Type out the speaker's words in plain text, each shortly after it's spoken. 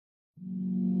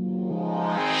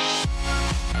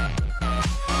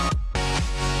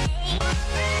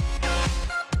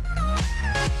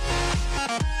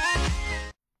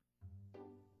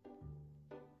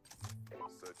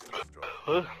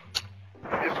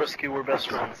Frisky were best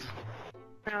friends.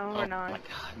 No, we're not. Oh my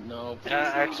god, no.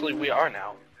 Actually, we are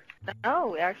now. No,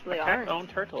 we actually aren't. Own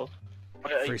turtles.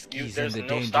 Frisky's there's in the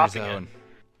no danger stopping zone.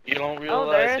 It. You don't Oh,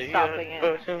 realize there is it. stopping it.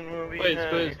 Wait,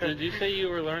 Squiz, did you say you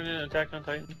were learning Attack on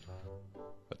Titan?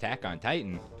 Attack on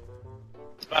Titan?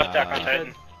 It's about Attack on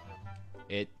Titan.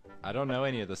 I don't know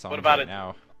any of the songs What about right it?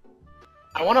 now.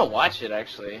 I want to watch it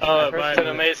actually. It's an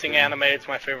amazing anime. It's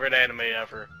my favorite anime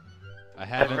ever. I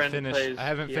haven't friend finished. plays I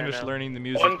haven't finished piano. learning the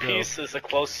music. One Piece is a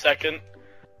close second.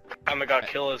 Kame ga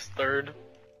Kill is third.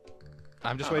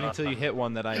 I'm just waiting till you hit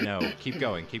one that I know. Keep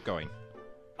going. Keep going.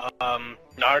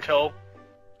 Naruto.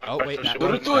 Oh wait, Naruto that Shippuden.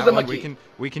 one, Naruto is that a one, monkey.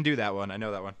 we can do that one. I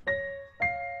know that one.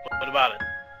 What about it?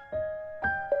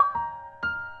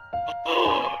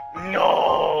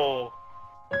 No!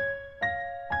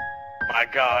 My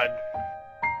God.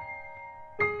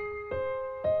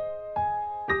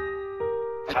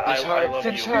 I love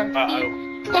Finish you. her.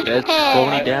 Let's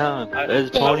pony down.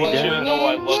 Let's I pony want you to down. know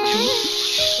I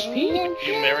love you.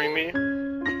 You marry me?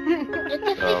 What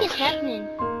the frick is happening?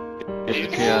 If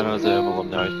the piano's able,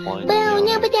 now he's playing the Bow,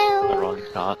 piano. nubba, dow. The wrong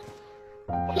knot.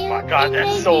 Oh my God,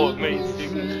 that's so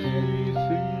amazing.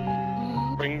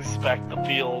 Brings back the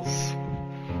feels.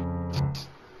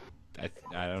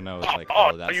 I don't know. Like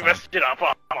all of that you song. messed it up.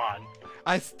 Oh, come on.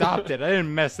 I stopped it. I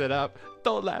didn't mess it up.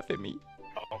 Don't laugh at me.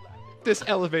 Oh. This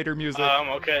elevator music.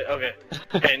 Okay. Okay,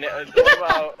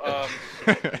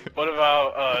 what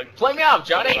about, Play me out,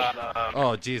 Johnny.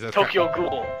 Oh Jesus. Tokyo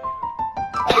Ghoul?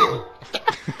 I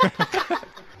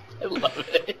love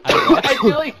it. I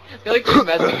feel like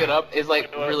messing it up is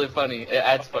like really funny. It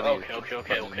adds funny.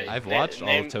 Okay. I've watched all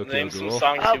of Tokyo name Ghoul. some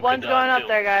songs you One's could, going up do.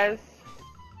 there, guys.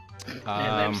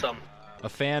 Name some. A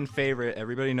fan favorite.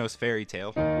 Everybody knows Fairy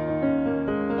Tale. Oh.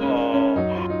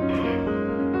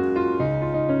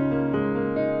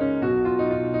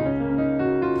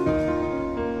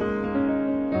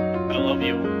 I love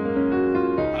you.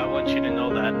 I want you to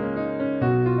know that.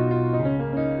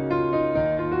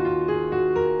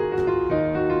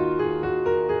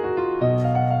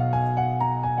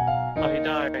 Oh, he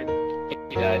died.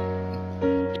 He died.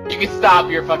 You can stop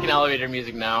your fucking elevator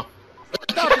music now.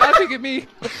 Stop laughing at me.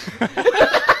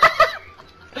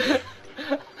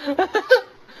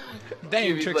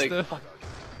 Dang, He's trickster. like,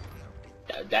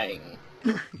 yeah, dang.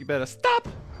 You better stop.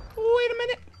 Wait a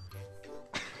minute.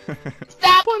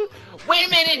 Stop! Wait a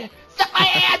minute! Stop my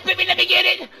ass! Baby, let me get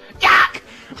it! Doc!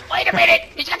 Wait a minute!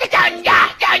 He's got the gun! Down!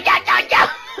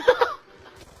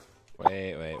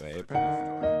 Wait.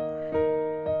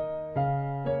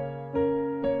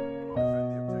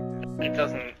 It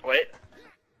doesn't. Wait.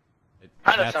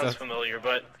 Kinda That's sounds a- familiar,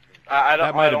 but I That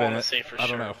don't might have been want to it. say for I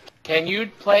sure. don't know. Can you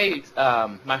play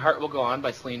My Heart Will Go On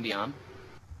by Celine Dion?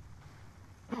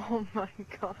 Oh my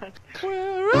God.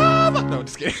 No,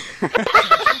 just kidding.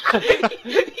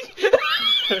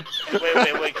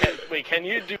 Wait, can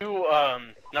you do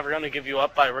Never Gonna Give You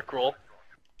Up by Rick Roll?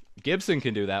 Gibson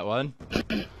can do that one.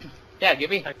 Yeah, give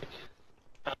me.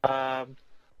 Um,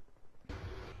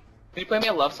 Can you play me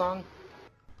a love song?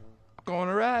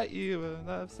 Gonna write you a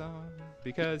love song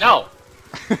because No!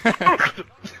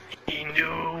 He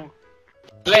knew.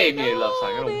 Play me a love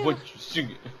song. I don't want you to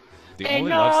sing it. the only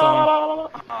love song.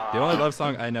 The only love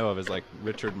song I know of is like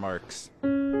Richard Marx.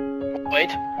 Wait,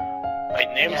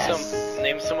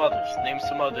 name some others. Name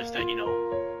some others that you know.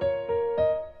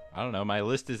 I don't know. My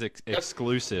list is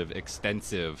exclusive,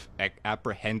 extensive,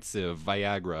 apprehensive,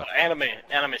 Viagra. Anime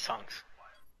songs.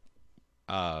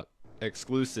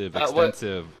 Exclusive, What?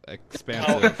 extensive,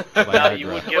 expansive, Now you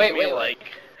would Viagra. give Wait, me wait.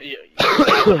 like you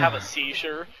would have a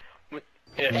seizure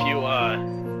if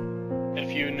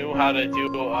you knew how to do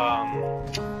oh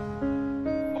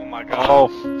my God. oh,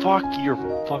 fuck your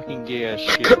fucking gay ass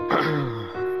shit.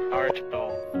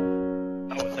 Naruto.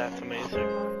 That's amazing.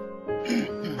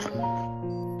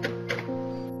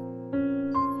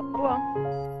 Well,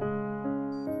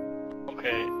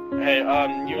 Okay. Hey,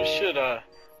 you should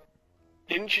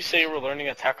didn't you say you were learning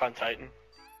Attack on Titan?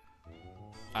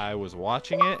 I was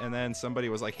watching it, and then somebody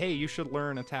was like, "Hey, you should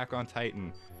learn Attack on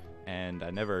Titan," and I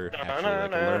never actually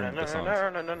like, learned the songs.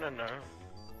 No.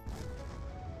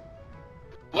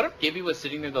 What if Gibby was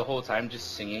sitting there the whole time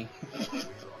just singing?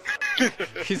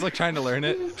 He's like trying to learn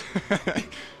it.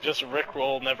 Just Rick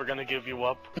Roll, Never Gonna Give You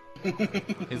Up.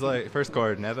 He's like, first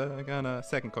chord, never gonna.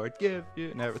 Second chord, give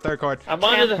you never. Third chord, I'm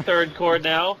on to the third chord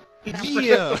now.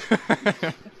 yeah.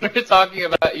 We're talking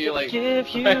about you like... Give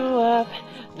you up,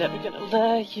 never gonna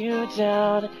let you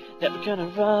down, never gonna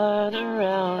run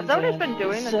around. has somebody been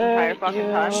doing this entire fucking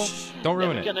time? Shh, don't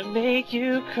ruin Never it. gonna make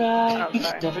you cry, Oh,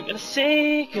 sorry. never gonna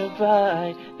say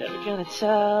goodbye, never gonna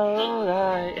tell a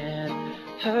lie, and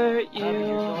hurt Your you.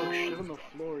 dog shit on the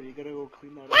floor. You gotta go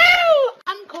clean that up. Woo!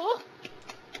 I'm cool.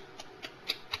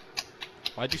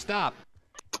 Why'd you stop?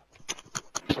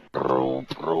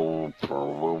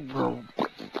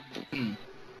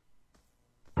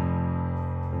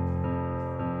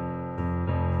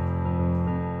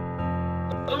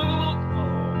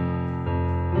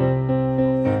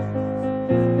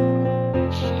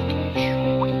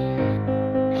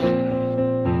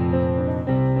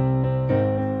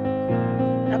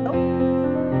 Hello?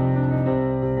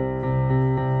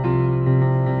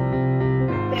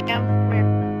 Sam, come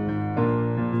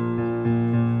here.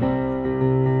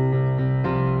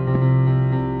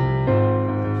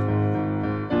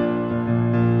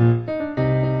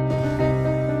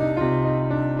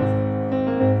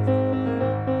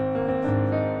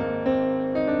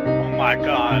 Oh my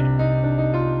god.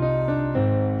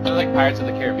 I like Pirates of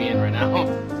the Caribbean right now.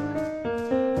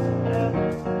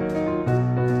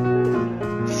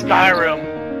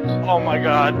 Skyrim. Oh my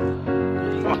god.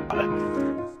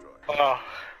 Oh,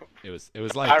 It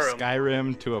was like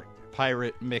Skyrim to a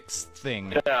pirate mix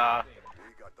thing. yeah.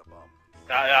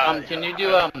 Can you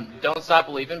do Don't Stop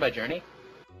Believing by Journey?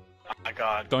 Oh my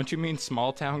god. Don't you mean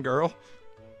Small Town Girl?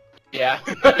 Yeah.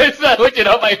 So I looked it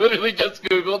up, I literally just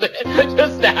googled it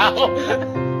just now.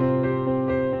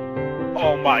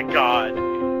 Oh my god.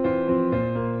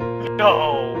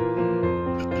 No.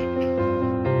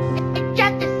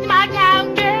 Just a small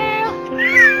town girl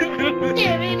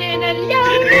living in a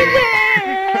lonely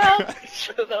world.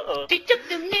 Shut up. They took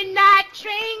the midnight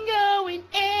train going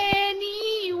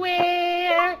anywhere.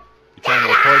 You trying to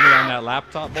record me on that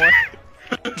laptop, boy?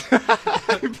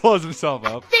 He pulls himself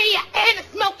up. See ya in a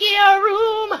smoky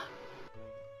room.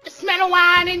 The smell of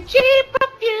wine and cheap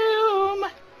perfume.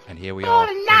 And here we All are,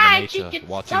 the in night the you nature, get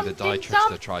watching the die something,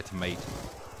 trickster try to mate.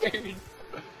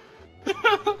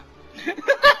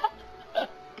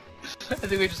 I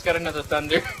think we just got another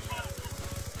thunder.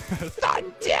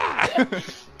 Thunder!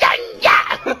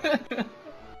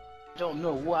 Don't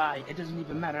know why. It doesn't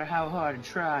even matter how hard I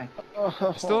try.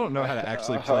 I still don't know how to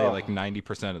actually play like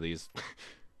 90% of these.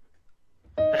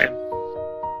 I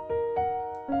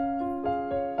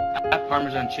have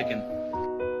Parmesan chicken.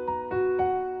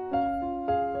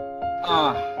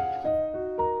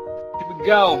 Here we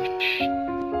go.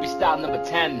 Freestyle number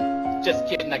 10. Just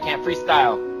kidding, I can't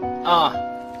freestyle.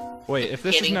 Wait, if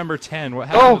this is Kidding. number 10, what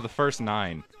happened to the first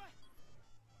 9?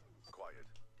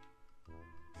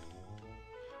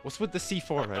 What's with the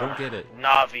C4? I don't get it.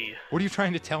 Navi. What are you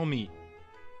trying to tell me?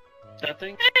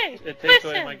 Nothing. Hey, It takes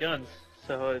away listen. my guns,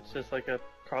 so it's just like a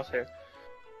crosshair.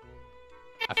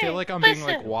 I feel like I'm being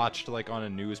like watched like on a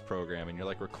news program and you're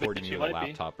like recording me You with a might be.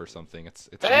 laptop or something. It's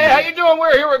Hey, how you doing?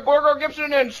 We're here with Gorgo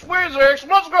Gibson and SQWIZZIX.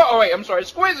 Let's go. Oh wait, I'm sorry,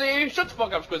 Squizzy. Shut the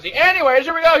fuck up, Squizzy. Anyways,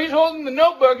 here we go. He's holding the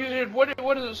notebook. He said, what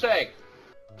does it say?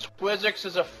 SQWIZZIX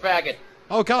is a faggot.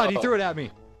 Oh god, he threw it at me.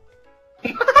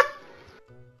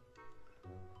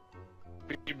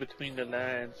 Read between the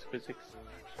lines, physics.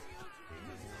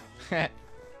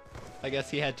 I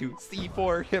guess he had to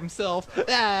C4 himself. Ah!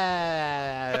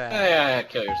 Yeah,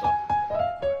 kill yourself.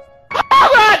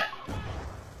 Oh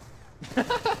god!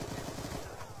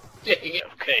 Dang it.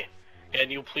 Okay. Can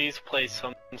you please play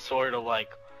some sort of like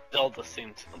Zelda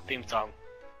theme song?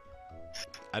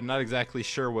 I'm not exactly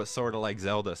sure what sort of like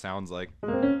Zelda sounds like.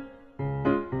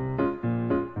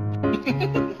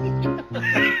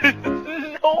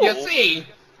 No. You see?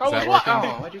 I that was working?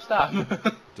 Oh, why'd you stop?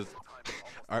 Just...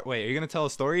 Alright, wait, are you gonna tell a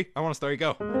story? I want a story,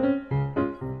 go.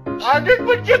 I just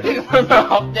put chicken in my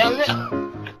mouth, damn it.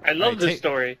 I love Alright, this take-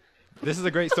 story. This is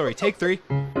a great story. Take 3.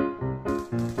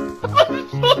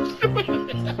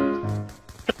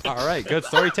 Alright, good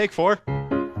story. Take 4.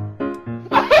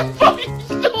 I'm fucking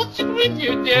still chewing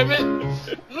you, damn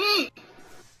it.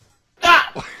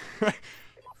 Ah!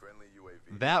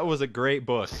 That was a great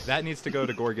book. That needs to go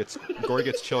to Gorget's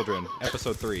Children,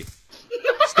 episode 3.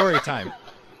 Story time.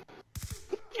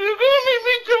 You're gonna make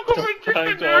me choke on my Time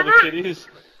chicken, to all damn the it. kitties.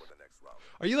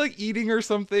 Are you like eating or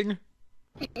something?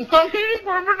 I'm eating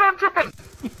Parmesan chicken.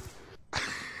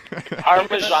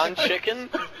 Parmesan chicken?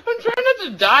 I'm trying not to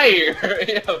die here.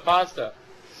 Yeah, pasta.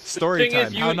 Story thing is,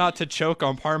 time. you- How not to choke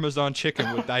on Parmesan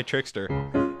chicken with Die Trickster.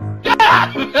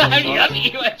 I'm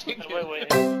yummy, you chicken. Wait.